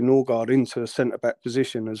 Christian Norgard, into a centre back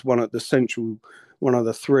position as one of the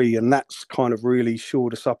 3, and that's kind of really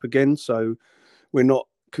shored us up again. So we're not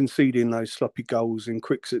conceding those sloppy goals in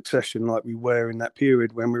quick succession like we were in that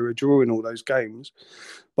period when we were drawing all those games.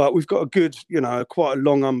 But we've got a good, quite a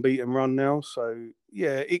long unbeaten run now. So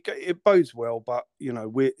yeah, it bodes well. But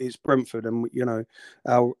it's Brentford, and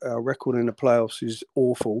our record in the playoffs is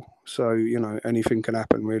awful. So anything can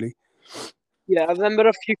happen really. Yeah, I remember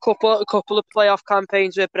a couple of playoff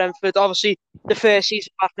campaigns with Brentford. Obviously, the first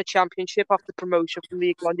season after the Championship, after promotion from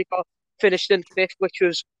League One, you got finished in 5th, which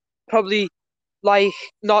was probably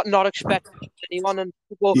not expected from anyone. And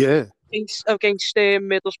yeah, against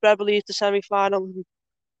Middlesbrough, I believe, the semi-final.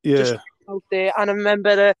 Yeah, just out there. And I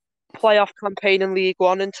remember the playoff campaign in League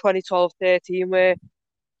One in 2012-13 where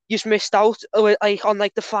you just missed out on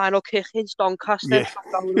the final kick against Doncaster.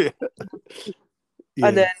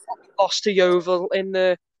 And then lost to Yeovil in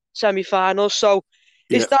the semi-finals. So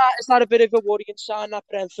is that a bit of a worrying sign that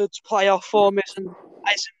Brentford's playoff form isn't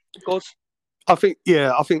good? I think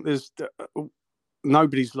there's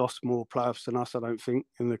nobody's lost more playoffs than us, I don't think,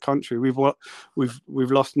 in the country. We've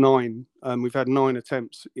lost 9. We've had 9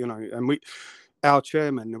 attempts, and our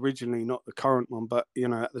chairman originally, not the current one, but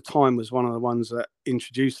at the time was one of the ones that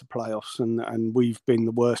introduced the playoffs, and we've been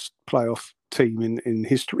the worst playoff team in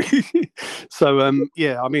history. So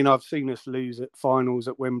I mean, I've seen us lose at finals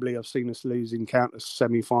at Wembley. I've seen us lose in countless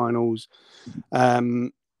semi-finals.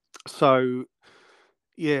 So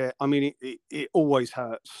yeah, I mean, it always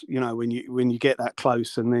hurts, when you get that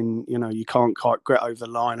close and then you can't quite get over the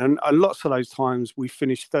line. And lots of those times we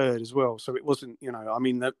finished third as well. So it wasn't, I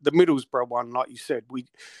mean, the Middlesbrough one, like you said,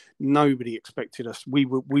 nobody expected us. We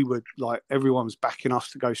were like, everyone was backing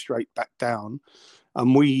us to go straight back down.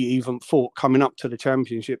 And we even thought coming up to the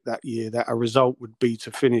Championship that year that a result would be to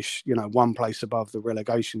finish, one place above the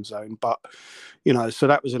relegation zone. But, so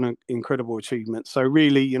that was an incredible achievement. So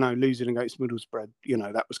really, losing against Middlesbrough,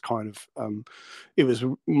 that was kind of, it was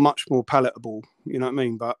much more palatable, you know what I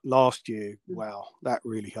mean? But last year, wow, that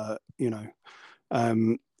really hurt,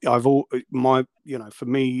 for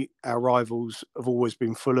me, our rivals have always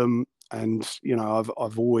been Fulham. And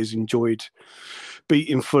I've always enjoyed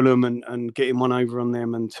beating Fulham and getting one over on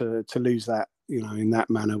them, and to lose that in that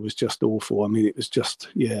manner was just awful. I mean, it was just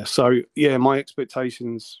So my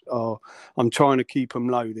expectations are, I'm trying to keep them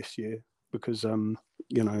low this year because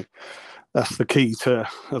that's the key to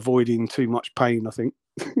avoiding too much pain, I think.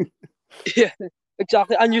 Yeah,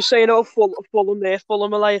 exactly. And you're saying about Fulham there.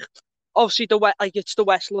 Fulham are like, obviously it's the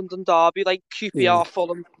West London derby, like QPR,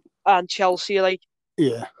 Fulham, and Chelsea, like.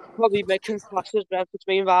 Yeah, probably making classes Brentford's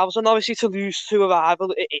main rivals, and obviously to lose to a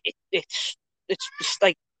rival, it's just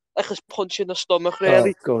like a punch in the stomach,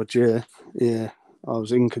 really. Oh God, yeah. I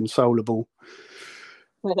was inconsolable.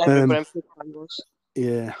 Every Brentford fan was.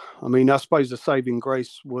 Yeah, I mean, I suppose the saving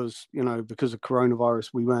grace was, because of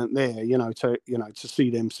coronavirus, we weren't there, to see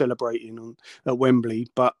them celebrating at Wembley.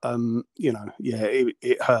 But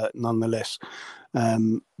it hurt nonetheless.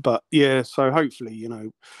 But yeah, so hopefully,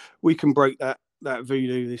 we can break that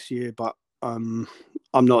voodoo this year. But I'm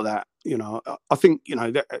not that, I think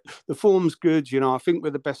the form's good. I think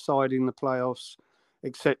we're the best side in the playoffs,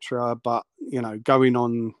 etc. But going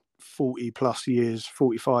on 40 plus years,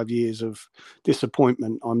 45 years of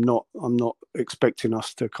disappointment, I'm not expecting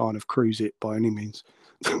us to kind of cruise it by any means.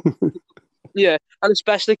 Yeah, and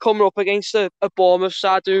especially coming up against a Bournemouth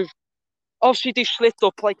side who obviously they slipped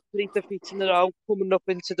up like 3 defeats in a row coming up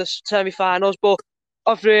into the semi-finals, but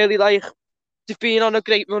I've really they've been on a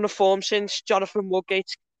great run of form since Jonathan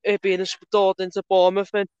Woodgate being installed into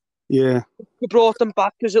Bournemouth, and we brought them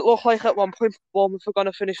back because it looked like at one point Bournemouth were going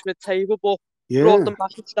to finish mid-table, but brought them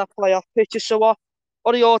back into that playoff picture. So what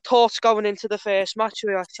are your thoughts going into the first match,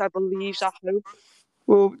 which I believe is at home?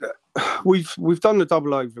 Well, we've done the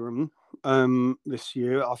double over them this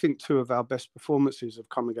year. I think 2 of our best performances have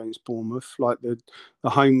come against Bournemouth. Like the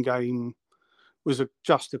home game was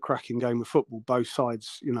just a cracking game of football. Both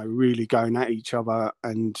sides, really going at each other,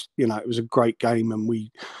 and it was a great game. And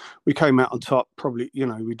we came out on top. Probably,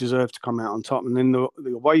 we deserved to come out on top. And then the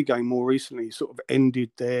away game more recently sort of ended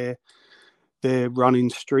their running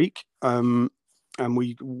streak. And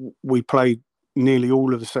we played nearly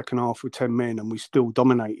all of the second half with 10 men, and we still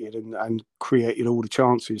dominated and created all the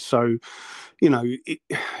chances. So, it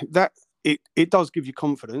does give you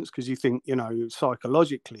confidence, because you think,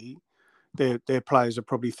 psychologically, their players are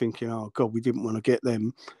probably thinking, oh God, we didn't want to get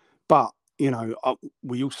them. But,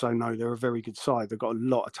 we also know they're a very good side. They've got a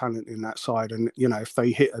lot of talent in that side. And, if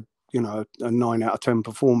they hit a 9 out of 10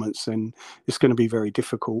 performance, then it's going to be very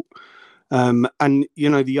difficult. And,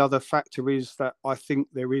 the other factor is that I think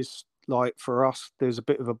there is, like, for us, there's a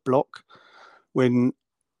bit of a block when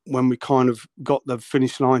we kind of got the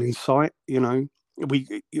finish line in sight.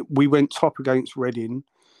 We went top against Reading.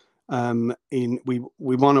 We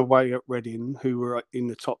won away at Reading, who were in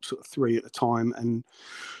the top sort of 3 at the time, and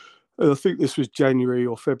I think this was January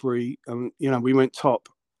or February. We went top,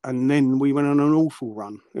 and then we went on an awful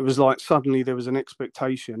run. It was like suddenly there was an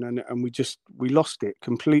expectation, and we lost it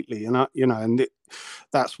completely. And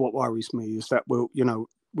that's what worries me, is that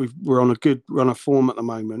we're on a good run of form at the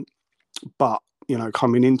moment, but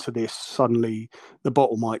coming into this, suddenly the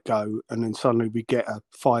bottle might go, and then suddenly we get a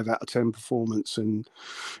 5 out of 10 performance, and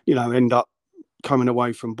end up coming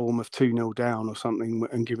away from Bournemouth 2-0 down or something,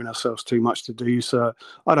 and giving ourselves too much to do. So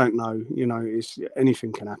I don't know.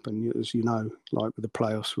 Anything can happen, as like with the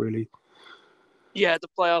playoffs, really. Yeah, the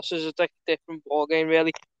playoffs is a different ball game,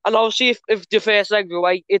 really. And obviously, if the first leg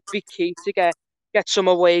away, it'd be key to get some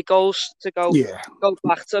away goals to go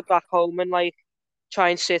back home and try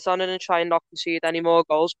and sit on it and try and not concede any more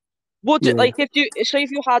goals. Would it,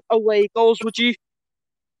 if you had away goals, would you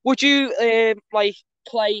Would you play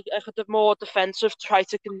a more defensive, try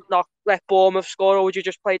to not let Bournemouth score, or would you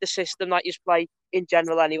just play the system that you play in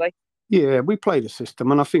general anyway? Yeah, we play the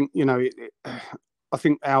system, and I think I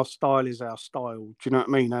think our style is our style. Do you know what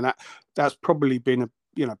I mean? And that's probably been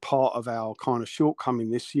a part of our kind of shortcoming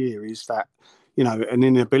this year is that an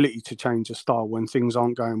inability to change a style when things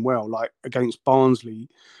aren't going well, like against Barnsley,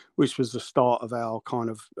 which was the start of our kind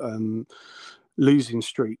of losing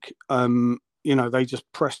streak. They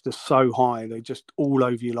just pressed us so high. They just all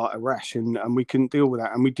over you like a rash, and we couldn't deal with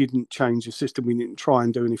that. And we didn't change the system. We didn't try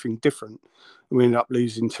and do anything different. We ended up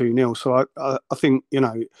losing 2-0. So I think,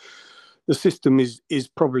 the system is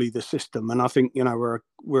probably the system. And I think,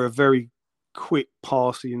 we're a very quick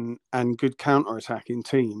passing and good counter-attacking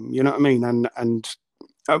team. You know what I mean? And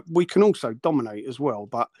we can also dominate as well.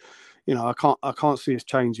 But, I can't see us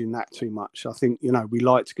changing that too much. I think, we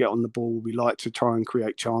like to get on the ball. We like to try and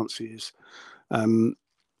create chances.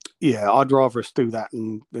 I'd rather us do that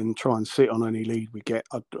than try and sit on any lead we get.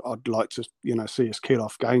 I'd like to, see us kill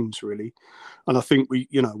off games really, and I think we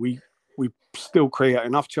still create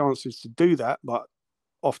enough chances to do that, but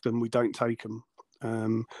often we don't take them,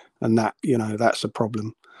 and that that's a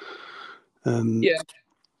problem.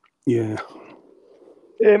 Yeah.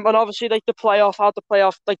 And obviously, like how the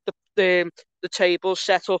playoff, like the table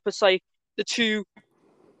set up, it's like the two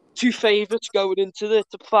favourites going into the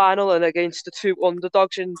final and against the two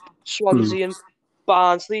underdogs in Swansea and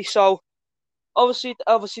Barnsley. So obviously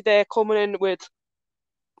they're coming in with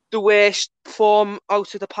the worst form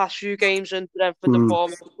out of the past few games, and Brentford the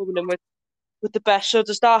form coming in with the best. So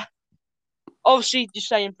does that, obviously you're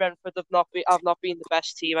saying Brentford have not been the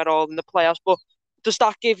best team at all in the playoffs, but does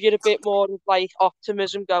that give you a bit more of like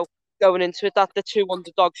optimism going into it that the two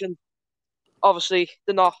underdogs, and obviously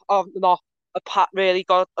they're not really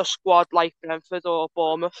got a squad like Brentford or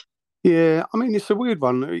Bournemouth? Yeah, I mean, it's a weird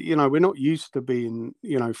one. We're not used to being,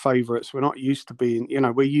 favourites. We're not used to being,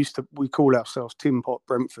 we call ourselves Tin Pot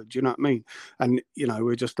Brentford, do you know what I mean? And,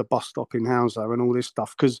 we're just a bus stop in Hounslow and all this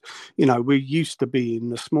stuff because, we're used to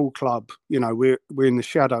being a small club. We're in the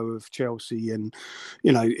shadow of Chelsea and,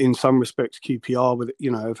 in some respects QPR with,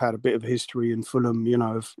 have had a bit of history, and Fulham,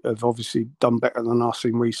 have obviously done better than us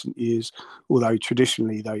in recent years, although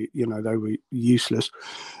traditionally they were useless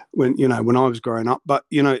when I was growing up. But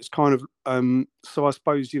it's kind of so I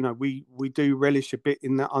suppose we do relish a bit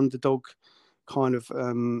in that underdog kind of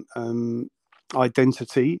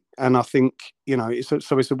identity, and I think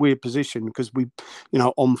it's a weird position because we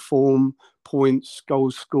on form, points,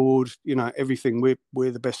 goals scored, everything,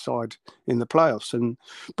 we're the best side in the playoffs, and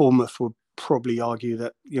Bournemouth would probably argue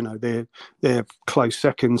that they're close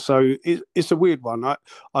second. So it's a weird one.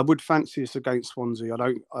 I would fancy us against Swansea.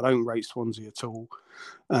 I don't rate Swansea at all,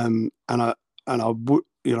 and I would,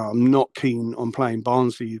 I'm not keen on playing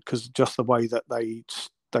Barnsley because just the way that they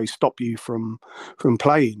stop you from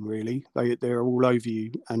playing. Really, they're all over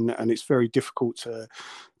you, and it's very difficult to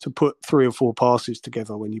put 3 or 4 passes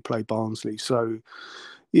together when you play Barnsley. So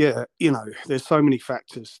yeah, there's so many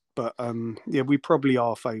factors, but we probably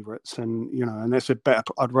are favourites, and and that's a better.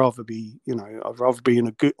 I'd rather be in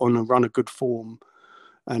on a run of good form.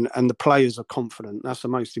 And the players are confident. That's the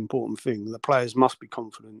most important thing. The players must be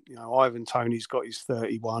confident. Ivan Toney's got his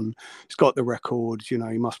 31. He's got the record. He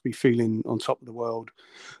must be feeling on top of the world.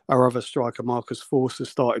 Our other striker, Marcus Forster,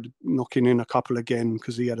 started knocking in a couple again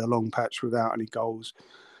because he had a long patch without any goals.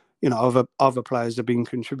 Other players have been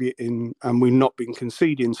contributing and we've not been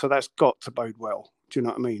conceding. So that's got to bode well. Do you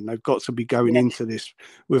know what I mean? They've got to be going into this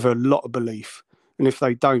with a lot of belief. And if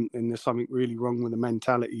they don't, then there's something really wrong with the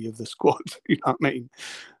mentality of the squad. You know what I mean?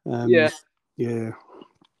 Yeah.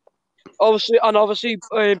 Obviously,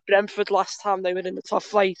 Brentford last time they were in the top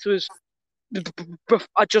flight was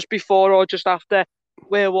just before or just after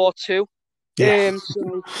World War II.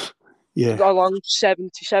 So along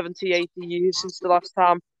 70, 80 years since the last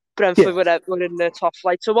time Brentford were in the top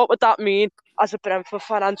flight. So what would that mean as a Brentford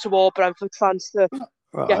fan and to all Brentford fans to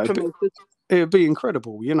get promoted? It'd be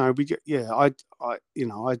incredible.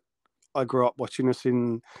 I grew up watching us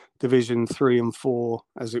in Division 3 and 4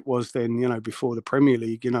 as it was then, before the Premier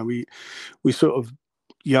League. We sort of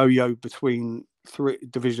yo-yo between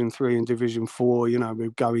Division 3 and Division 4.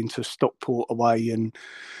 We'd go into Stockport away and,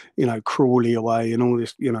 Crawley away and all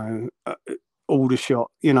this,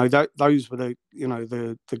 Aldershot. Those were the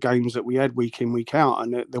games that we had week in, week out,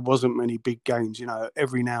 and there wasn't many big games.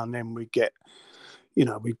 Every now and then we'd get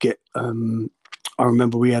I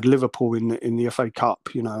remember we had Liverpool in the FA Cup,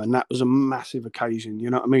 and that was a massive occasion. You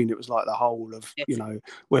know what I mean? It was like the whole of,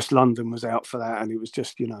 West London was out for that, and it was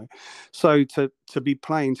just, so to be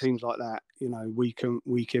playing teams like that, you know, week in,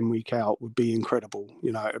 week out would be incredible.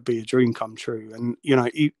 You know, it'd be a dream come true. And you know,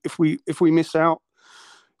 if we miss out,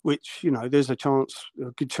 which, you know, there's a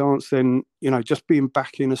good chance, then, you know, just being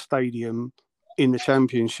back in a stadium in the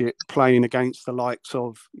Championship, playing against the likes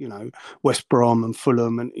of, you know, West Brom and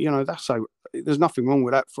Fulham, and, you know, there's nothing wrong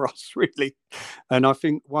with that for us, really. And I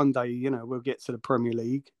think one day, you know, we'll get to the Premier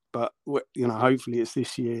League, but, you know, hopefully it's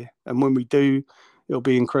this year. And when we do, it'll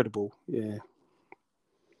be incredible. Yeah.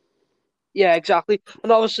 Yeah, exactly.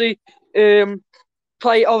 And obviously,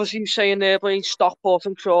 obviously saying there, playing Stockport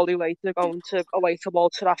and Crawley later, going to away from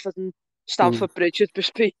Old Trafford and Stamford Bridge, would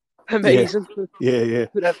just be amazing for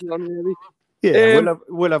everyone, really. Yeah,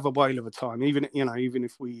 we'll have a whale of a time. Even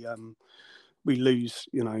if we lose,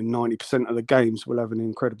 you know, 90% of the games, we'll have an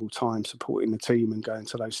incredible time supporting the team and going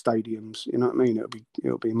to those stadiums. You know what I mean?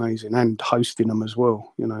 It'll be amazing, and hosting them as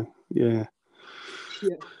well. You know, yeah.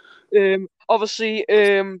 Obviously,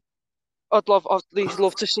 I'd at least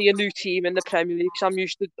love to see a new team in the Premier League. Cause I'm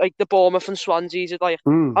used to like the Bournemouth and Swanseas. Like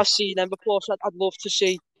I've seen them before, so I'd love to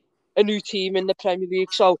see a new team in the Premier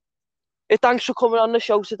League. So, thanks for coming on the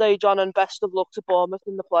show today, John, and best of luck to Bournemouth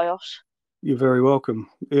in the playoffs. You're very welcome.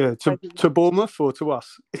 Yeah, to Bournemouth or to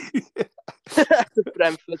us? To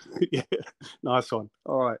Brentford. Yeah, nice one.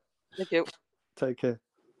 All right. Thank you. Take care.